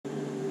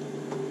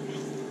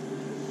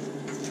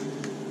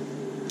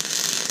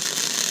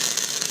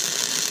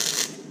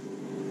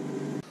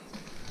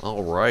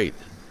All right,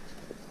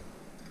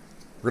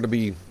 we're going to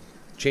be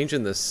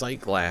changing the sight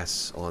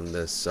glass on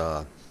this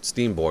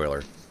steam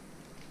boiler.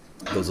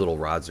 Those little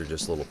rods are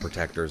just little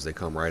protectors. They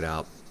come right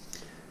out.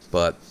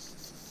 But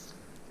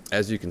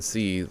as you can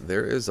see,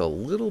 there is a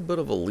little bit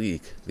of a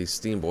leak. These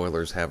steam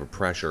boilers have a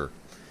pressure,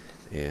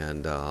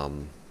 and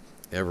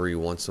every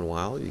once in a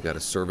while you got to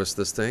service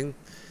this thing.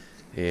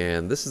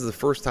 And this is the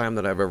first time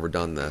that I've ever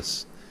done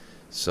this.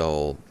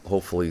 So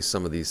hopefully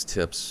some of these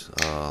tips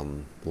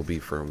will be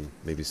from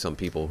maybe some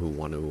people who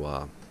want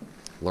to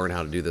learn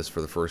how to do this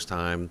for the first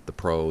time. The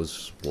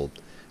pros will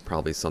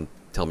probably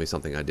tell me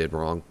something I did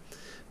wrong.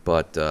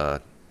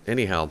 But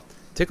anyhow,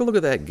 take a look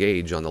at that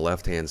gauge on the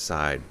left-hand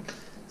side.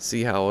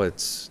 See how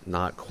it's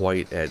not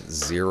quite at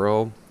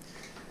 0?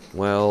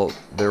 Well,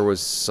 there was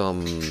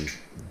some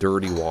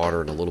dirty water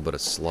and a little bit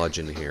of sludge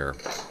in here.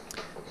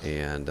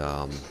 And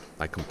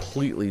I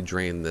completely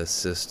drained this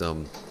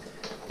system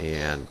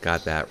and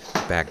got that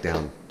back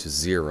down to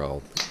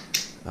 0.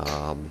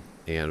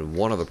 And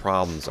one of the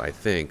problems, I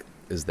think,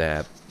 is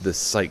that this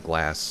sight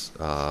glass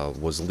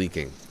was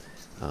leaking.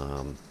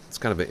 It's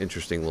kind of an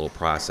interesting little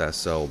process.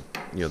 So,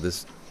 you know,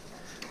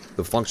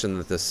 the function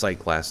that this sight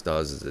glass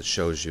does is it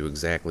shows you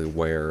exactly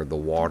where the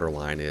water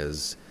line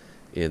is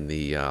in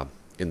the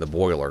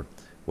boiler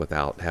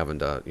without having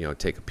to, you know,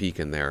 take a peek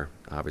in there,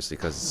 obviously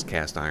because it's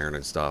cast iron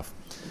and stuff.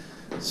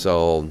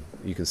 So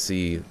you can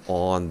see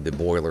on the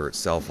boiler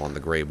itself, on the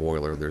gray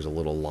boiler, there's a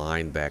little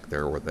line back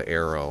there with the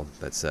arrow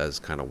that says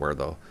kind of where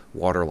the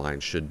water line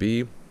should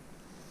be.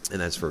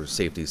 And that's for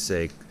safety's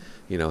sake,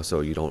 you know,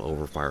 so you don't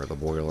overfire the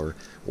boiler,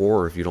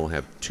 or if you don't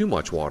have too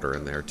much water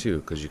in there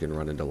too, because you can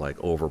run into like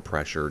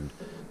overpressured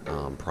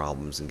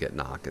problems and get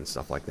knock and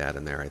stuff like that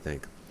in there, I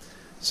think.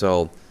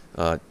 So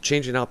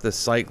changing out this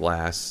sight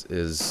glass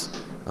is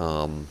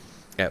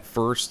at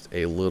first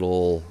a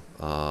little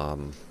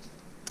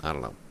I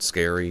don't know,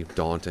 scary,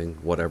 daunting,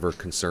 whatever,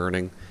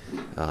 concerning,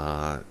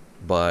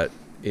 but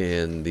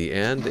in the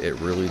end it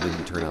really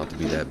didn't turn out to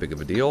be that big of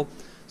a deal.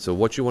 So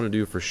what you want to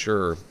do for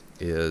sure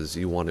is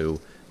you want to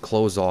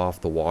close off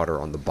the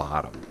water on the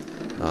bottom.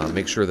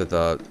 Make sure that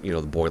the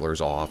boiler's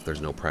off, there's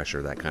no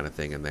pressure, that kind of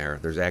thing in there.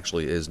 There's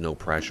actually is no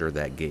pressure.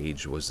 That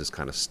gauge was just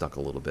kind of stuck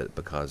a little bit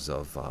because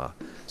of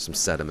some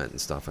sediment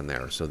and stuff in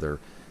there. So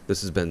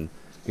this has been,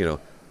 you know,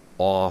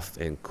 off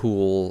and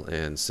cool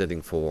and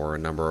sitting for a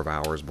number of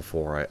hours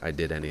before I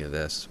did any of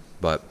this.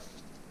 But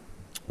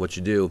what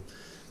you do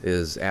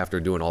is, after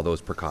doing all those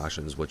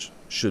precautions, which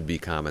should be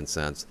common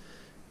sense,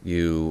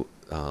 you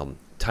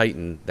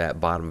tighten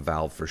that bottom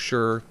valve for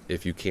sure.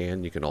 If you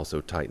can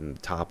also tighten the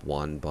top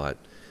one, but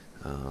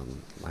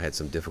I had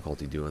some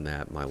difficulty doing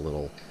that. My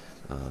little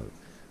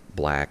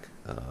black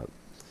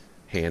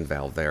hand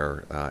valve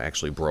there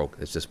actually broke.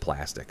 It's just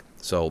plastic.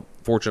 So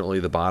fortunately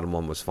the bottom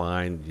one was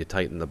fine. You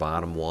tighten the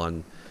bottom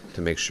one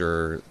to make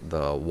sure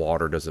the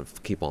water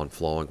doesn't keep on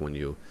flowing when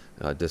you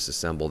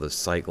disassemble this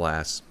sight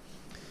glass.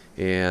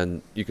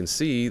 And you can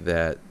see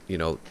that, you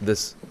know,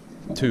 this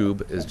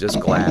tube is just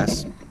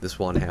glass. This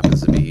one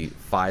happens to be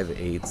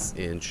 5/8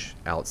 inch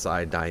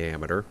outside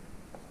diameter.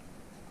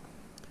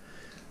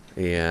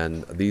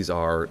 And these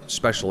are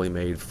specially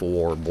made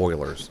for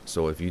boilers.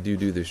 So if you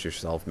do this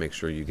yourself, make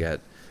sure you get,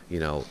 you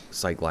know,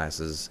 sight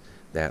glasses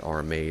that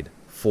are made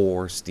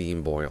for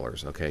steam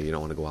boilers. Okay, you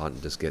don't want to go out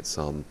and just get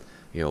some,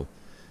 you know,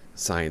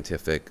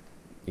 scientific,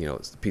 you know,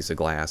 piece of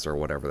glass or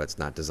whatever that's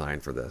not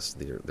designed for this.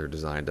 They're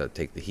designed to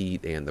take the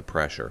heat and the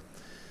pressure.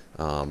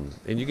 And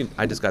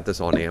I just got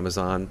this on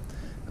Amazon,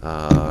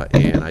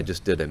 and I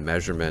just did a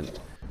measurement,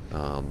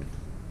 and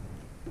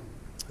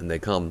they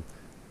come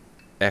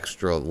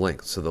extra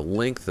length. So the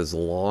length is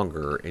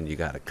longer and you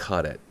got to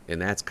cut it. And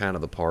that's kind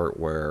of the part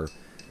where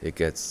it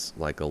gets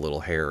like a little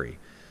hairy.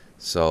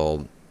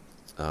 So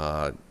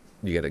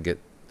you got to get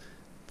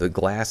the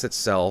glass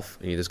itself,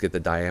 and you just get the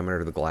diameter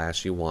of the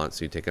glass you want.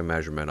 So you take a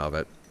measurement of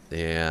it,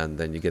 and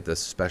then you get this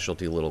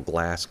specialty little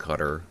glass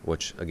cutter,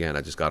 which again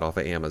I just got off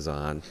of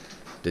Amazon.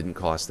 Didn't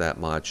cost that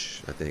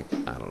much. I think,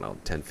 I don't know,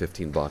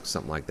 10-15 bucks,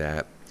 something like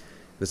that.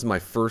 This is my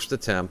first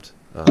attempt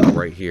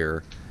right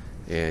here.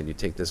 And you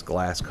take this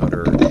glass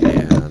cutter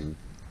and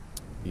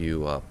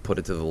you put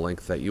it to the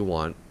length that you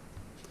want,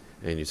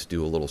 and you just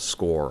do a little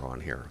score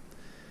on here.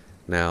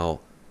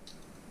 Now,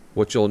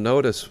 what you'll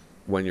notice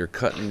when you're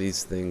cutting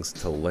these things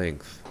to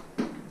length,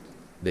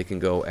 they can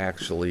go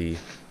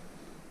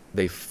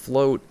they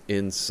float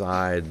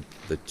inside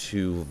the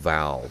two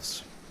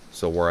valves.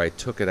 So where I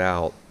took it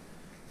out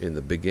in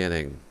the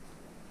beginning,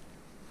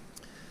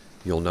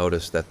 you'll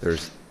notice that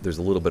there's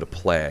a little bit of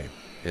play,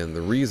 and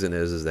the reason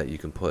is that you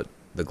can put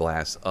the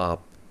glass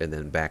up and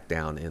then back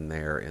down in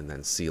there and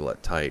then seal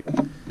it tight.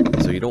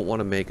 So you don't want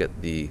to make it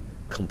the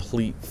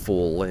complete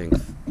full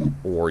length,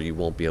 or you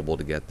won't be able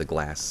to get the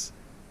glass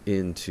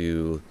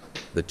into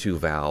the two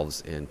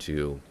valves and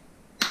to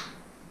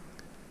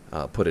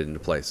put it into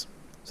place.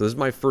 So this is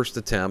my first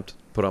attempt.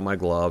 Put on my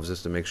gloves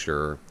just to make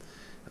sure.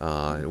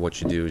 And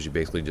what you do is you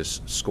basically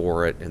just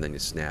score it and then you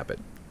snap it.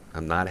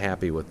 I'm not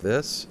happy with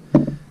this.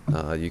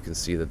 You can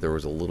see that there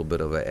was a little bit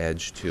of an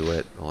edge to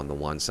it on the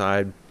one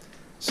side.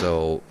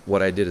 So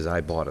what I did is I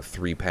bought a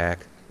 3-pack,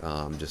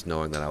 just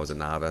knowing that I was a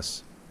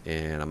novice,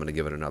 and I'm going to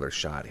give it another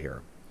shot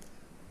here.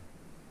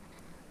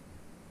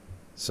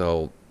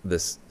 So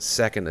this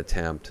second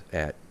attempt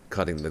at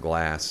cutting the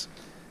glass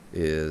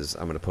is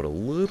I'm going to put a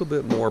little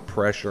bit more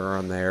pressure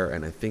on there,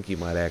 and I think you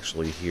might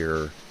actually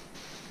hear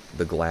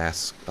the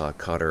glass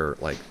cutter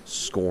like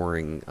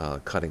scoring,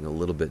 cutting a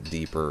little bit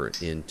deeper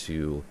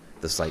into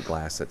the sight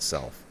glass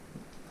itself.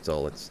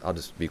 So I'll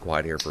just be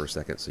quiet here for a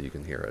second so you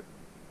can hear it.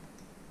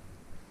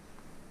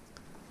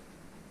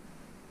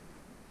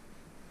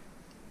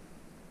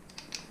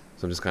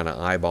 So I'm just kind of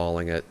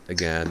eyeballing it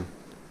again,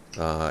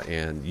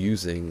 and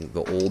using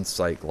the old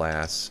sight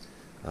glass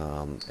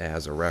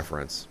as a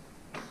reference.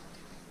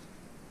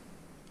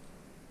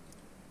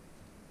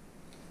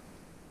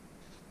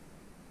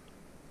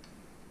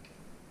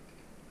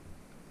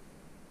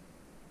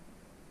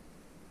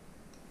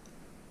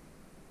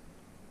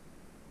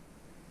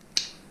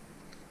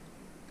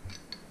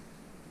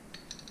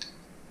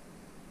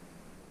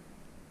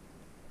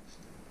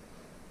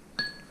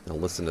 Now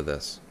listen to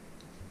this.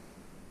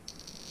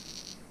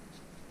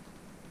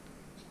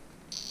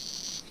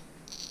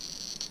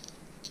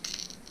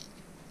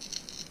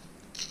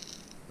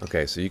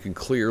 Okay, so you can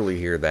clearly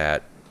hear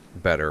that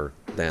better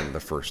than the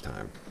first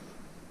time.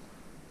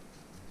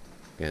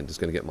 And just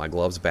going to get my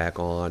gloves back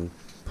on,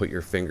 put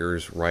your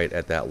fingers right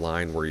at that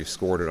line where you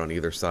scored it on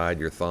either side,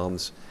 your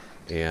thumbs,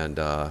 and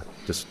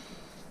just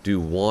do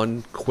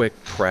one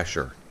quick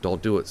pressure.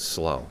 Don't do it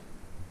slow.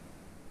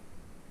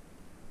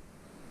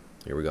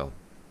 Here we go.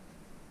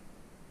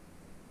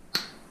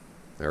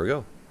 There we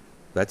go.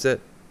 That's it.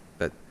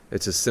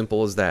 It's as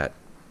simple as that.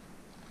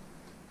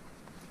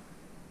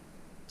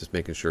 Just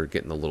making sure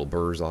getting the little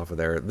burrs off of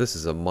there. This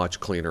is a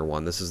much cleaner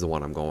one. This is the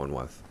one I'm going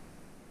with.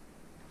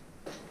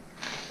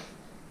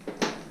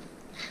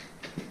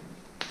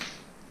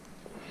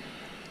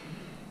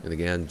 And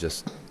again,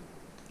 just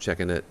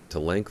checking it to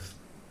length.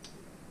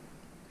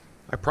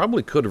 I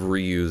probably could have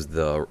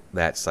reused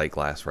that sight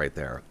glass right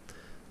there,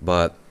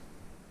 but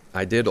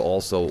I did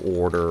also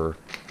order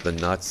the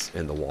nuts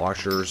and the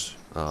washers,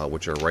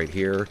 which are right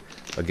here.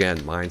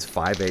 Again, mine's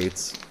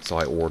 5/8, so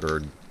I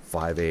ordered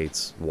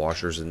 5/8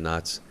 washers and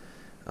nuts,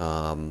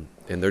 and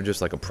they're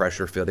just like a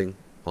pressure fitting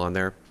on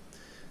there.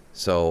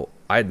 So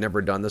I had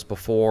never done this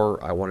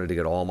before. I wanted to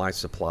get all my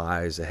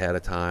supplies ahead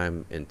of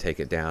time and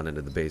take it down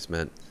into the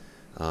basement,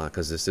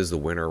 because this is the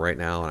winter right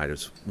now, and I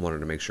just wanted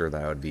to make sure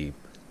that I would be,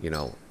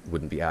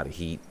 wouldn't be out of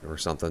heat or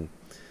something.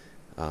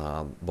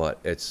 But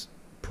it's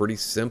pretty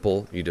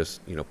simple. You just,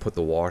 put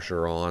the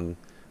washer on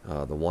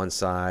the one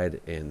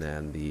side, and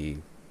then the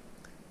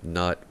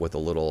nut with a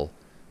little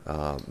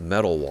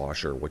metal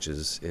washer, which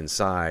is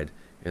inside,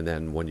 and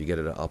then when you get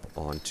it up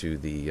onto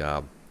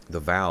the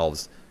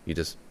valves, you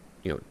just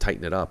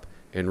tighten it up.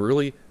 And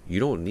really, you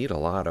don't need a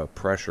lot of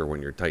pressure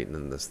when you're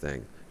tightening this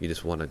thing. You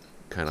just want to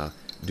kind of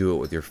do it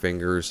with your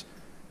fingers.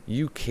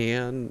 You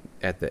can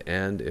at the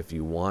end, if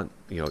you want,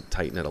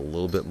 tighten it a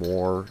little bit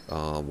more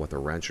with a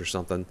wrench or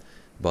something,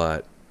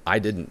 but I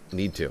didn't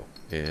need to,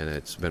 and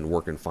it's been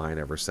working fine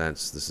ever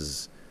since.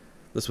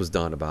 This was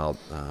done about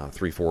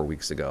 3-4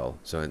 weeks ago,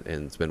 so and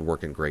it's been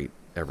working great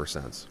ever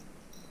since.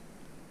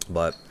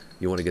 But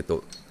you want to get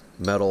the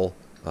metal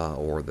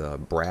or the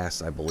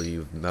brass, I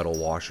believe, metal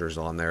washers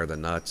on there, the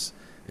nuts,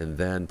 and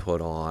then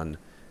put on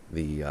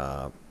the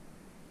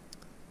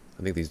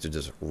I think these are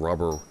just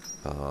rubber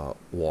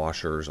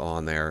washers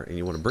on there, and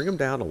you want to bring them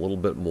down a little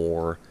bit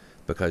more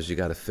because you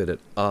got to fit it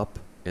up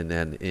and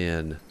then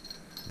in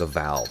the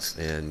valves,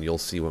 and you'll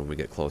see when we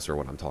get closer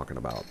what I'm talking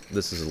about.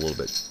 This is a little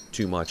bit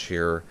too much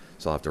here,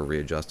 so I'll have to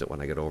readjust it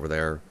when I get over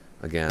there.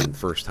 Again,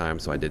 first time,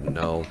 so I didn't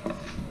know,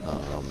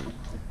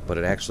 but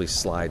it actually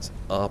slides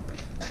up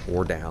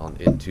or down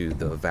into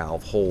the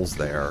valve holes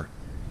there,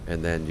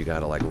 and then you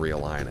got to like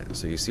realign it.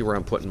 So you see where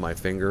I'm putting my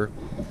finger?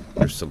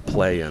 There's some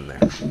play in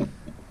there,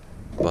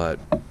 but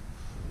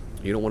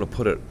you don't want to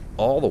put it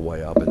all the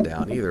way up and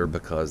down either,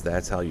 because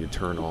that's how you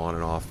turn on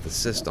and off the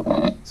system.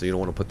 So you don't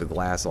want to put the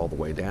glass all the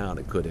way down.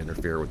 It could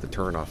interfere with the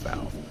turn-off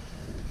valve.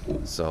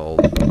 So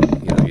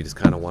you just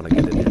kind of want to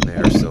get it in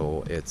there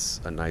so it's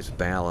a nice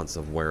balance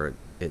of where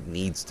it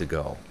needs to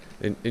go.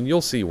 And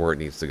you'll see where it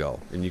needs to go.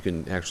 And you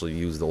can actually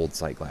use the old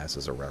sight glass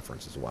as a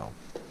reference as well.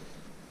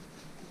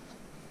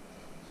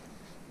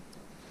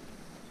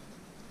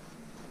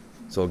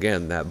 So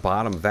again, that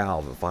bottom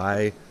valve, if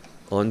I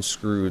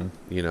unscrewed,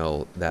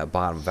 that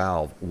bottom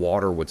valve,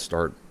 water would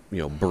start,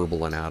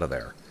 burbling out of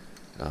there.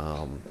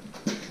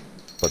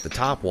 But the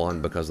top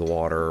one, because the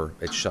water,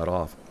 it shut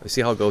off. You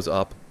see how it goes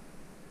up?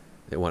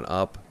 It went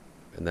up,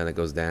 and then it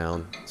goes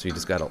down. So you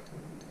just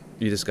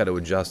gotta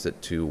adjust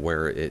it to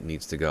where it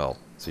needs to go.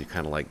 So you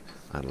kind of like,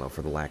 I don't know,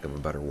 for the lack of a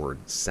better word,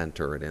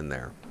 center it in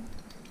there.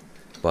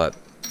 But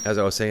as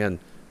I was saying,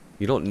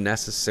 you don't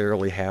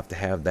necessarily have to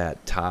have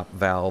that top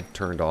valve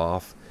turned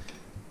off.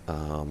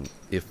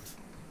 If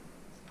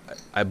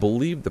I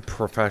believe the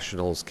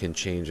professionals can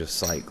change a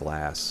sight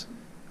glass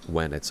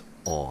when it's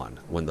on,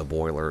 when the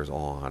boiler is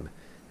on,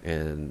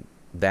 and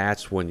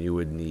that's when you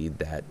would need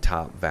that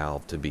top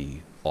valve to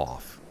be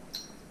off.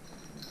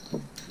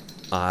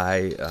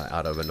 I,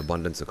 out of an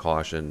abundance of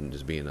caution,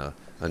 just being a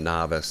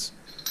novice,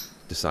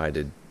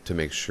 decided to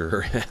make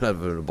sure, out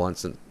of an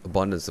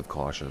abundance of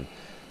caution,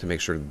 to make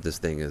sure that this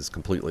thing is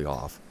completely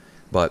off.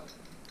 But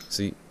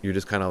see, you're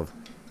just kind of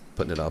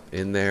putting it up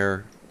in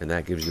there, and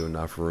that gives you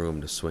enough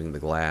room to swing the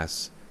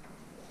glass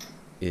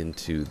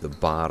into the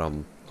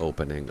bottom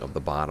opening of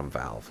the bottom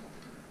valve.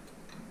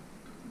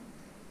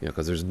 You know,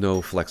 because there's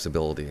no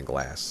flexibility in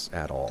glass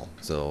at all.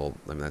 So,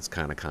 I mean, that's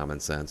kind of common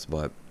sense,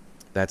 but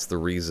that's the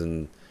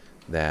reason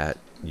that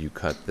you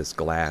cut this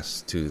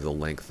glass to the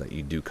length that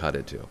you do cut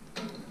it to.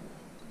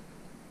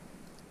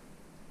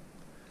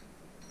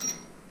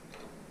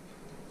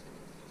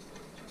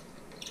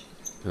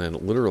 And then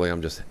literally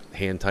I'm just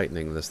hand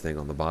tightening this thing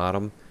on the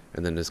bottom,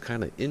 and then just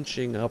kind of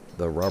inching up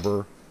the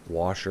rubber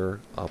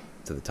washer up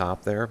to the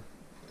top there.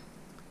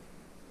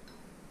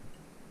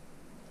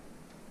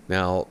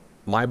 Now,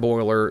 my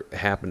boiler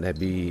happened to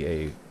be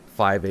a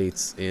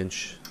 5/8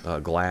 inch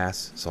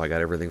glass, so I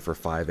got everything for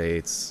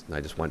 5/8, and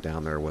I just went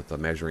down there with a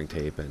measuring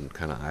tape and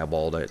kind of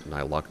eyeballed it, and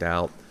I lucked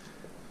out.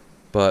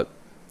 But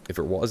if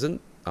it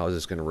wasn't, I was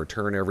just going to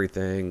return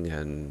everything,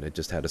 and it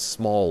just had a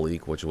small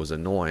leak, which was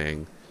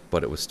annoying,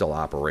 but it was still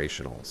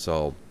operational.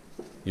 So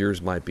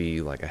yours might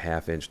be like a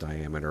 1/2 inch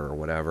diameter or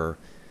whatever,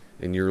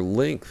 and your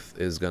length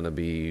is going to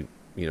be,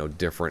 you know,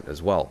 different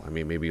as well. I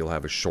mean, maybe you'll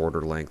have a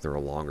shorter length or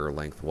a longer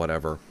length,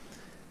 whatever,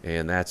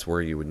 and that's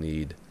where you would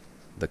need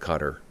the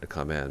cutter to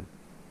come in.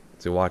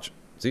 So watch,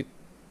 see,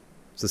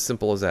 it's as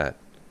simple as that.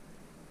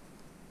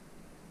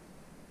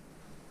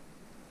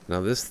 Now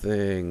this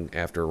thing,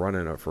 after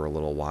running it for a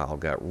little while,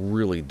 got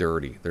really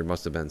dirty. There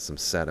must have been some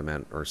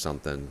sediment or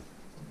something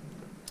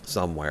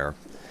somewhere.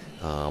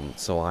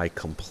 So I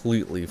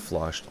completely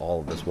flushed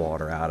all of this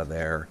water out of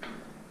there,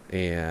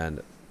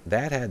 and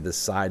that had the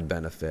side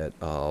benefit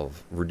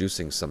of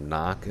reducing some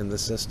knock in the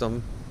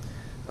system,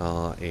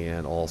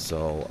 and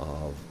also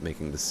of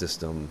making the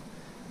system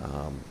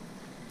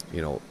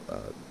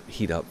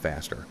heat up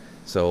faster.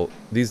 So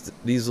these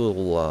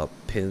little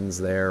pins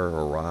there,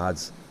 or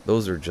rods,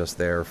 those are just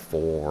there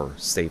for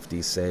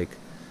safety's sake,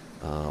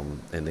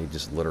 and they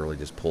just literally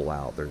just pull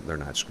out. They're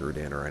not screwed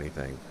in or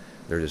anything.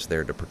 They're just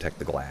there to protect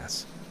the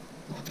glass.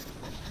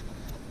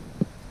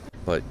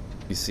 But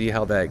you see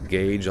how that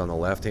gauge on the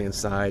left hand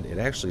side, it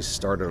actually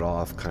started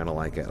off kind of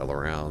like at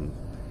around,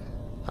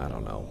 I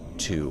don't know,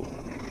 2.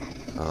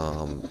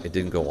 It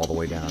didn't go all the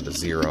way down to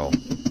 0.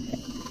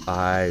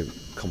 I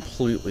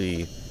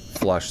completely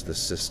flushed the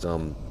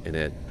system, and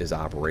it is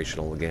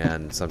operational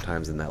again.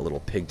 Sometimes in that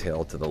little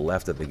pigtail to the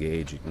left of the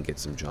gauge, you can get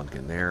some junk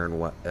in there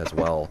and as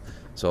well.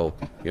 So,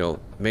 you know,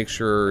 make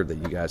sure that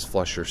you guys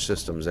flush your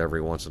systems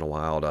every once in a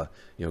while to,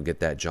 you know, get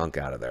that junk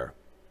out of there.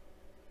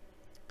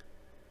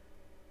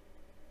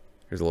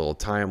 Here's a little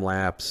time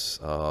lapse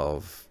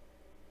of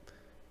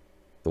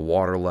the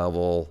water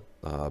level,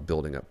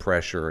 building up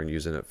pressure and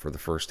using it for the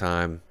first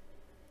time.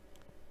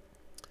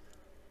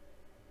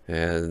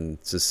 And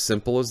it's as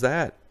simple as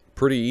that.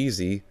 Pretty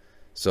easy.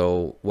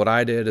 So what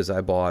I did is I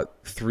bought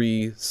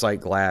 3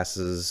 sight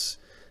glasses,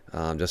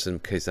 just in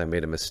case I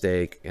made a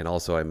mistake, and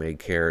also I made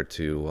care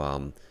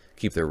to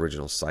keep the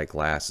original sight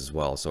glass as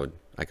well, so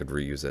I could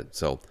reuse it.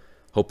 So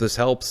hope this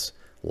helps.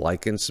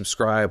 Like and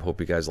subscribe. Hope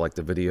you guys like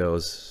the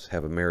videos.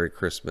 Have a Merry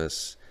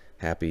Christmas,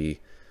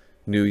 Happy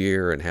New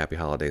Year, and Happy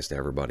Holidays to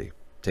everybody.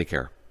 Take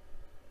care.